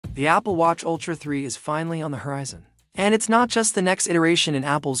The Apple Watch Ultra 3 is finally on the horizon. And it's not just the next iteration in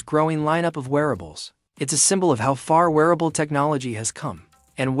Apple's growing lineup of wearables. It's a symbol of how far wearable technology has come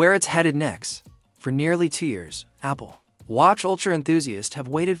and where it's headed next. For nearly 2 years, Apple Watch Ultra enthusiasts have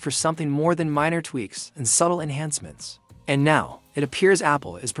waited for something more than minor tweaks and subtle enhancements. And now, it appears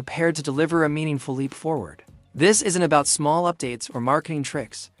Apple is prepared to deliver a meaningful leap forward. This isn't about small updates or marketing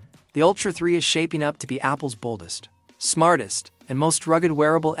tricks. The Ultra 3 is shaping up to be Apple's boldest, smartest, and most rugged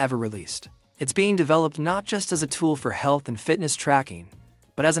wearable ever released. It's being developed not just as a tool for health and fitness tracking,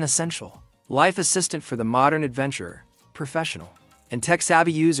 but as an essential life assistant for the modern adventurer, professional, and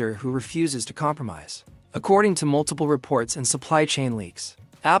tech-savvy user who refuses to compromise. According to multiple reports and supply chain leaks,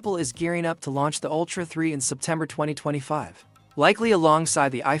 Apple is gearing up to launch the Ultra 3 in September 2025, likely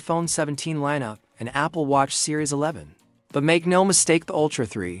alongside the iPhone 17 lineup and Apple Watch Series 11. But make no mistake, the Ultra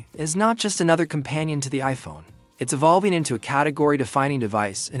 3 is not just another companion to the iPhone. It's evolving into a category-defining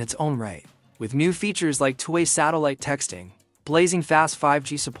device in its own right, with new features like two-way satellite texting, blazing fast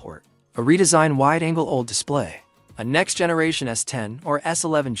 5G support, a redesigned wide-angle OLED display, a next-generation S10 or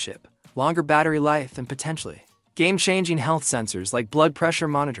S11 chip, longer battery life, and potentially game-changing health sensors like blood pressure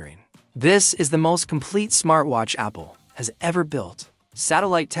monitoring. This is the most complete smartwatch Apple has ever built.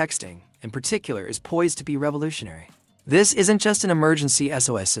 Satellite texting, in particular, is poised to be revolutionary. This isn't just an emergency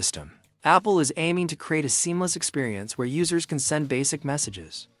SOS system. Apple is aiming to create a seamless experience where users can send basic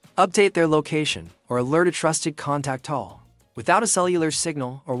messages, update their location, or alert a trusted contact all, without a cellular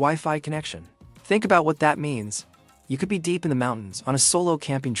signal or Wi-Fi connection. Think about what that means. You could be deep in the mountains on a solo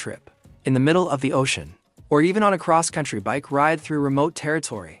camping trip, in the middle of the ocean, or even on a cross-country bike ride through remote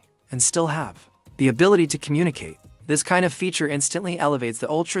territory, and still have the ability to communicate. This kind of feature instantly elevates the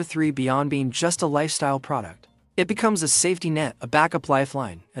Ultra 3 beyond being just a lifestyle product. It becomes a safety net, a backup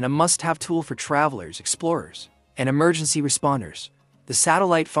lifeline, and a must-have tool for travelers, explorers, and emergency responders. The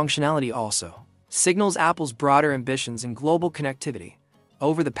satellite functionality also signals Apple's broader ambitions in global connectivity.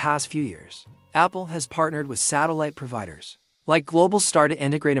 Over the past few years, Apple has partnered with satellite providers like Globalstar to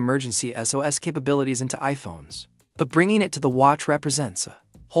integrate emergency SOS capabilities into iPhones. But bringing it to the watch represents a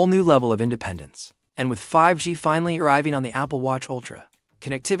whole new level of independence. And with 5G finally arriving on the Apple Watch Ultra,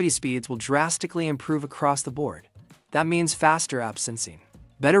 connectivity speeds will drastically improve across the board. That means faster app syncing,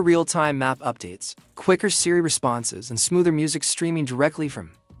 better real-time map updates, quicker Siri responses, and smoother music streaming directly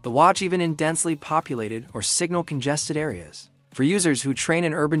from the watch, even in densely populated or signal-congested areas. For users who train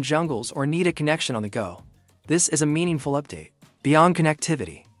in urban jungles or need a connection on the go, this is a meaningful update. Beyond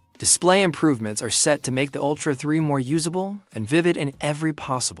connectivity, display improvements are set to make the Ultra 3 more usable and vivid in every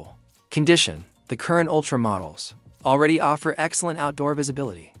possible condition. The current Ultra models already offer excellent outdoor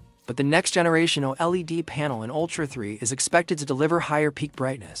visibility, but the next generation OLED panel in Ultra 3 is expected to deliver higher peak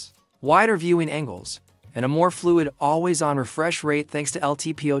brightness, wider viewing angles, and a more fluid, always-on refresh rate thanks to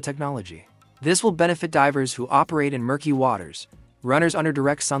LTPO technology. This will benefit divers who operate in murky waters, runners under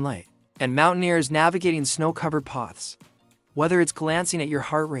direct sunlight, and mountaineers navigating snow-covered paths. Whether it's glancing at your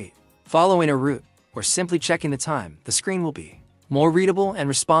heart rate, following a route, or simply checking the time, the screen will be more readable and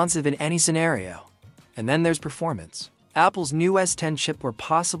responsive in any scenario. And then there's performance. Apple's new S10 chip, or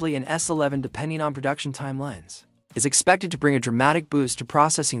possibly an S11 depending on production timelines, is expected to bring a dramatic boost to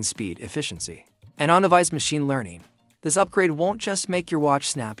processing speed, efficiency, and on-device machine learning. This upgrade won't just make your watch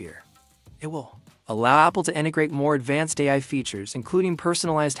snappier. It will allow Apple to integrate more advanced AI features, including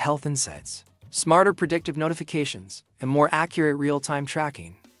personalized health insights, smarter predictive notifications, and more accurate real-time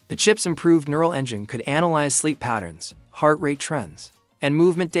tracking. The chip's improved neural engine could analyze sleep patterns, heart rate trends, and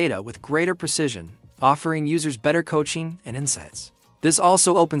movement data with greater precision, offering users better coaching and insights. This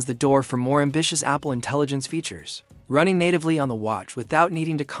also opens the door for more ambitious Apple Intelligence features, running natively on the watch without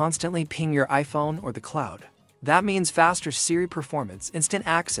needing to constantly ping your iPhone or the cloud. That means faster Siri performance, instant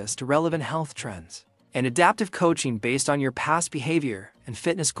access to relevant health trends, and adaptive coaching based on your past behavior and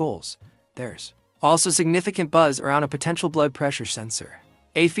fitness goals. There's also significant buzz around a potential blood pressure sensor,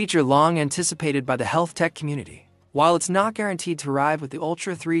 a feature long anticipated by the health tech community. While it's not guaranteed to arrive with the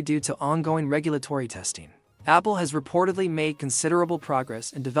Ultra 3 due to ongoing regulatory testing, Apple has reportedly made considerable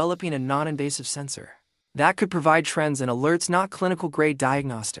progress in developing a non-invasive sensor that could provide trends and alerts, not clinical-grade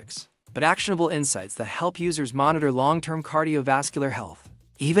diagnostics, but actionable insights that help users monitor long-term cardiovascular health.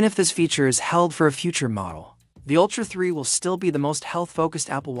 Even if this feature is held for a future model, the Ultra 3 will still be the most health-focused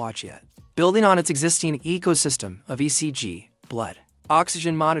Apple Watch yet, building on its existing ecosystem of ECG, blood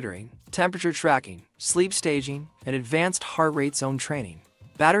oxygen monitoring, temperature tracking, sleep staging, and advanced heart rate zone training.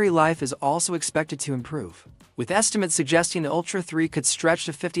 Battery life is also expected to improve, with estimates suggesting the Ultra 3 could stretch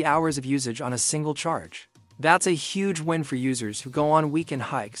to 50 hours of usage on a single charge. That's a huge win for users who go on weekend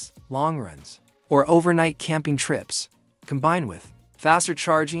hikes, long runs, or overnight camping trips. Combined with faster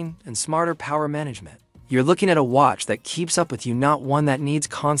charging, and smarter power management. You're looking at a watch that keeps up with you, not one that needs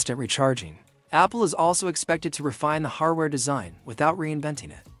constant recharging. Apple is also expected to refine the hardware design without reinventing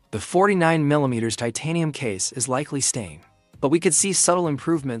it. The 49mm titanium case is likely staying, but we could see subtle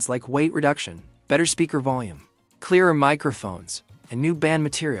improvements like weight reduction, better speaker volume, clearer microphones, and new band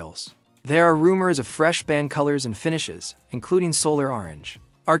materials. There are rumors of fresh band colors and finishes, including solar orange,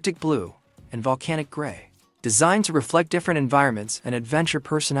 Arctic blue, and volcanic gray, designed to reflect different environments and adventure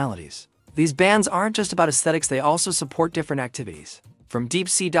personalities. These bands aren't just about aesthetics, they also support different activities, from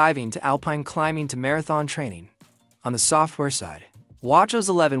deep-sea diving to alpine climbing to marathon training. On the software side, WatchOS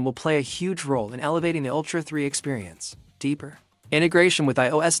 11 will play a huge role in elevating the Ultra 3 experience. Deeper integration with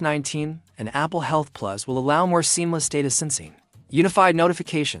iOS 19 and Apple Health Plus will allow more seamless data syncing, unified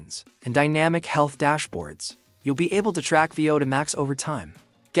notifications, and dynamic health dashboards. You'll be able to track VO2 max over time,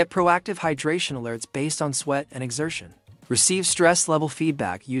 get proactive hydration alerts based on sweat and exertion, receive stress level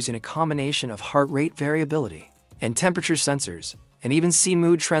feedback using a combination of heart rate variability and temperature sensors, and even see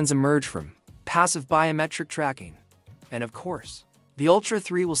mood trends emerge from passive biometric tracking. And of course, the Ultra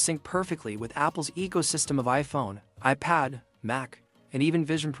 3 will sync perfectly with Apple's ecosystem of iPhone, iPad, Mac, and even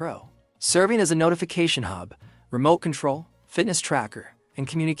Vision Pro, serving as a notification hub, remote control, fitness tracker, and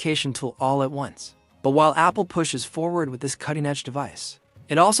communication tool all at once. But while Apple pushes forward with this cutting-edge device,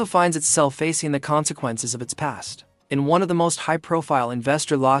 it also finds itself facing the consequences of its past. In one of the most high-profile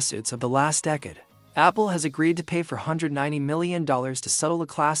investor lawsuits of the last decade, Apple has agreed to pay for $190 million to settle a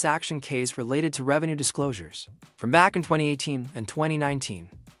class action case related to revenue disclosures from back in 2018 and 2019.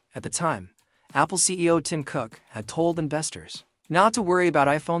 At the time, Apple CEO Tim Cook had told investors not to worry about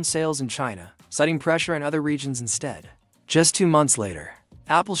iPhone sales in China, citing pressure in other regions instead. Just 2 months later,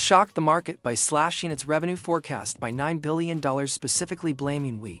 Apple shocked the market by slashing its revenue forecast by $9 billion, specifically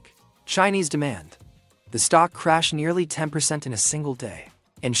blaming weak Chinese demand. The stock crashed nearly 10% in a single day,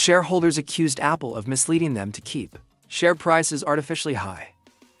 and shareholders accused Apple of misleading them to keep share prices artificially high.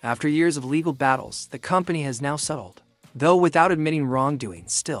 After years of legal battles, the company has now settled, though without admitting wrongdoing.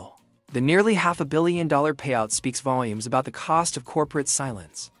 Still, the nearly $500 million payout speaks volumes about the cost of corporate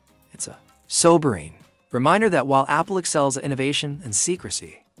silence. It's a sobering reminder that while Apple excels at innovation and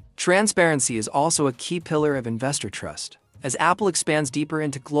secrecy, transparency is also a key pillar of investor trust. As Apple expands deeper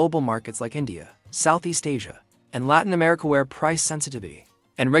into global markets like India, Southeast Asia, and Latin America, where price sensitivity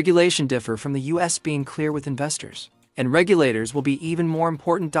and regulation differ from the US, being clear with investors and regulators will be even more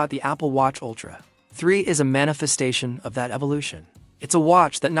important. The Apple Watch Ultra 3 is a manifestation of that evolution. It's a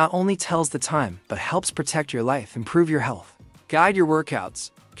watch that not only tells the time, but helps protect your life, improve your health, guide your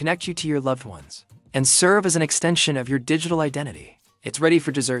workouts, connect you to your loved ones, and serve as an extension of your digital identity. It's ready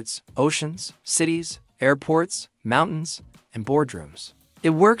for deserts, oceans, cities, airports, mountains, and boardrooms.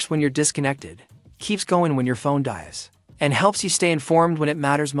 It works when you're disconnected, keeps going when your phone dies, and helps you stay informed when it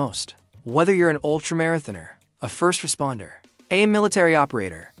matters most. Whether you're an ultramarathoner, a first responder, a military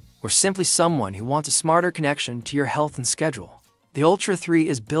operator, or simply someone who wants a smarter connection to your health and schedule, the Ultra 3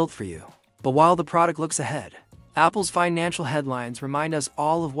 is built for you. But while the product looks ahead, Apple's financial headlines remind us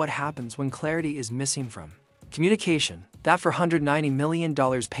all of what happens when clarity is missing from communication. That $490 million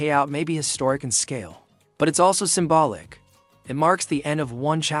payout may be historic in scale, but it's also symbolic. It marks the end of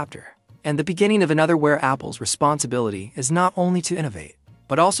one chapter and the beginning of another, where Apple's responsibility is not only to innovate,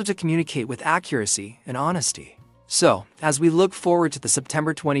 but also to communicate with accuracy and honesty. So, as we look forward to the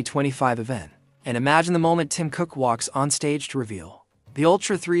September 2025 event, and imagine the moment Tim Cook walks on stage to reveal the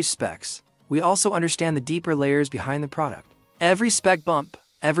Ultra 3 specs, we also understand the deeper layers behind the product. Every spec bump,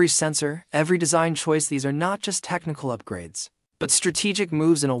 every sensor, every design choice, these are not just technical upgrades, but strategic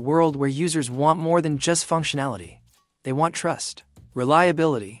moves in a world where users want more than just functionality. They want trust,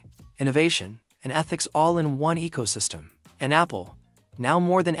 reliability, innovation, and ethics, all in one ecosystem. And Apple, now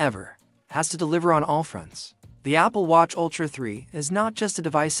more than ever, has to deliver on all fronts. The Apple Watch Ultra 3 is not just a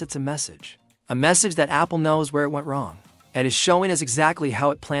device, it's a message that Apple knows where it went wrong, and is showing us exactly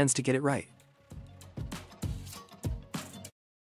how it plans to get it right.